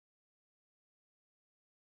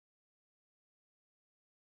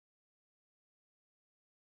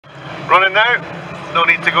running now. No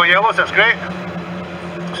need to go yellows, that's great.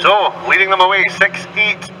 So, leading them away,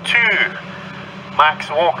 682.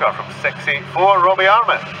 Max Walker from 684, Robbie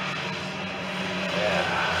Armit.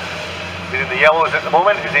 Leading the yellows at the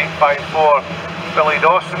moment is 854, Billy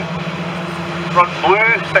Dawson. Front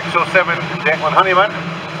blue, 607, Declan Honeyman.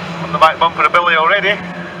 On the back bumper of Billy already.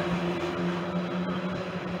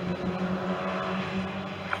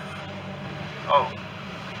 Oh.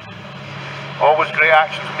 Always great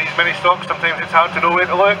action from these Ministox, sometimes it's hard to know where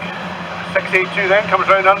to look. 682 then comes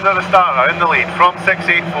round under the starter in the lead from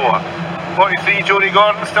 684. 43 Jody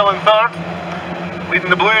Gordon still in third. Leading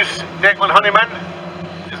the blues, Declan Honeyman.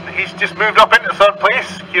 He's just moved up into third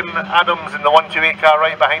place. Kieran Adams in the 128 car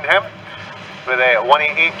right behind him. With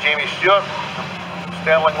 188 Jamie Stewart.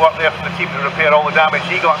 Sterling work there for the team to repair all the damage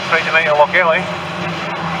he got on Friday night at Lochillie.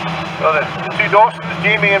 So the two Dawsons,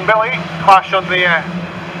 Jamie and Billy, clash on the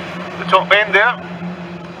top bend there.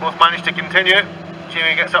 Both managed to continue.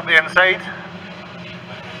 Jamie gets up the inside.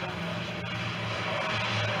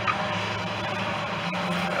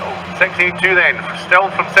 Oh, 682 then, still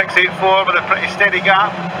from 684 with a pretty steady gap.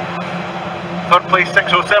 Third place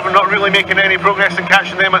 607, not really making any progress in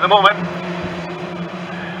catching them at the moment.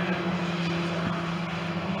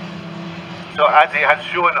 So as he has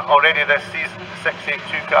shown already this season, the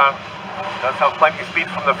 682 car does have plenty of speed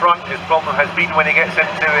from the front. His problem has been when he gets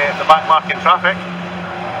into the back marking traffic.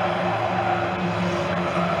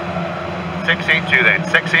 682 then,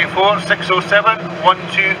 684, 607,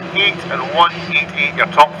 128 and 188,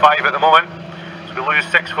 your top 5 at the moment. So we lose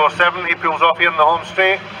 647, he pulls off here in the home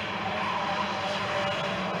straight.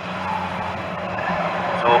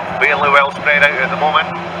 So fairly well spread out at the moment.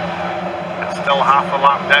 It's still half a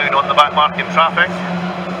lap down on the back marking traffic.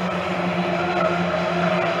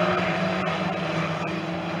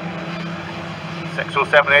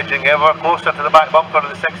 .607 edging ever closer to the back bumper of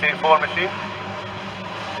the 684 machine.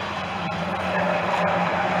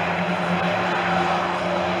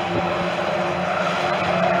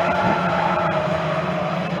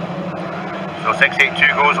 So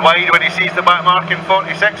 682 goes wide when he sees the back marking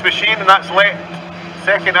 46 machine, and that's left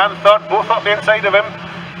second and third both up the inside of him.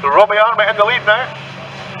 So Robbie Armit in the lead now.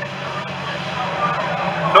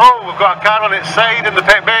 No, we've got a car on its side in the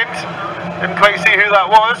pit bend. Didn't quite see who that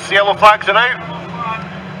was. Yellow flags are out.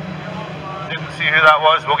 Didn't see who that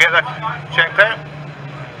was. We'll get that checked out.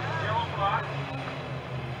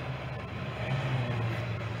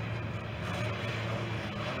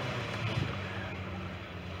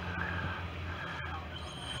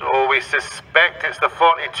 So we suspect it's the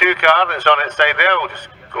 42 car that's on its side there. We'll just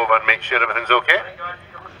go over and make sure everything's okay.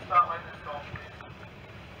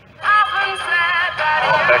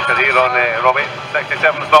 Pressure here on Robbie.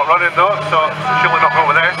 67's not running though, so surely not go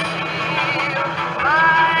with this.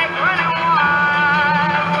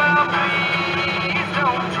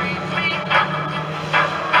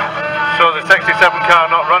 So the 67 car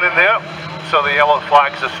not running there, so the yellow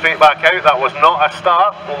flags are straight back out. That was not a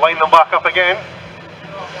start. We'll line them back up again.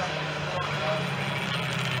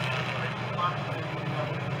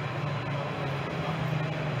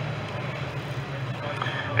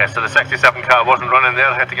 Yeah, so the 67 car wasn't running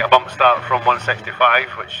there, had to get a bump start from 165,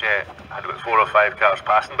 which had about 4 or 5 cars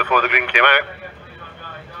passing before the green came out.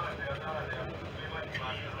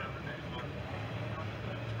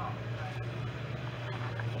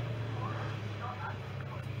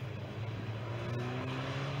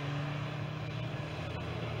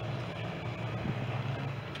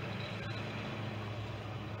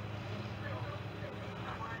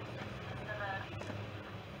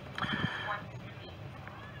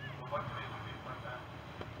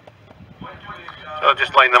 So I'll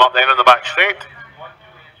just line them up then on the back straight. So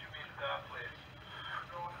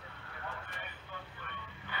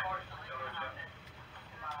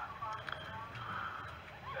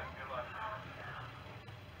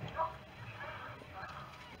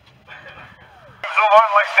on,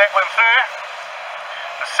 let's take one through.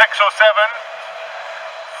 The 607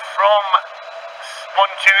 from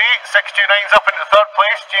 128, 629's up into third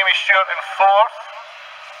place, Jamie Stewart in fourth.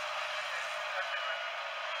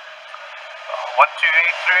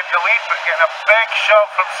 128 through into the lead, but getting a big shove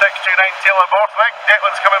from 629 Taylor Borthwick.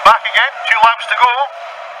 Declan's coming back again, 2 laps to go.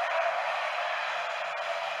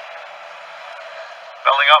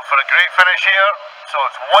 Building up for a great finish here. So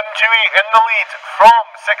it's 128 in the lead from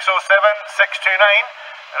 607,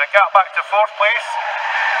 629, and a gap back to fourth place.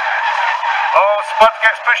 Oh, Spud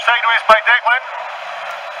gets pushed sideways by Declan.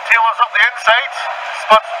 Taylor's up the inside.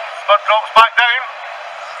 Spud drops back down.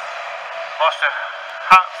 Lost a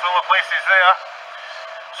hat full of places there.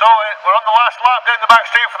 So we're on the last lap down the back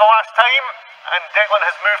straight for the last time, and Declan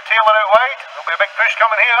has moved Taylor out wide. There'll be a big push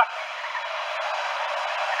coming here.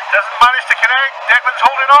 Doesn't manage to connect. Declan's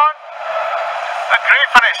holding on. A great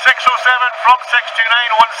finish. 607 from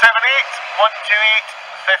 629, 178, 128,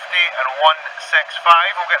 50 and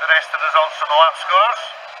 165. We'll get the rest of the results from the lap scores.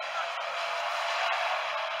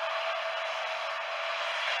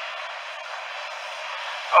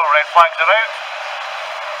 Oh, red flags are out.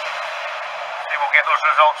 We'll get those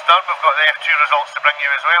results done. We've got the F2 results to bring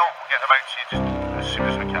you as well. We'll get them out to you just as soon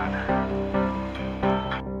as we can.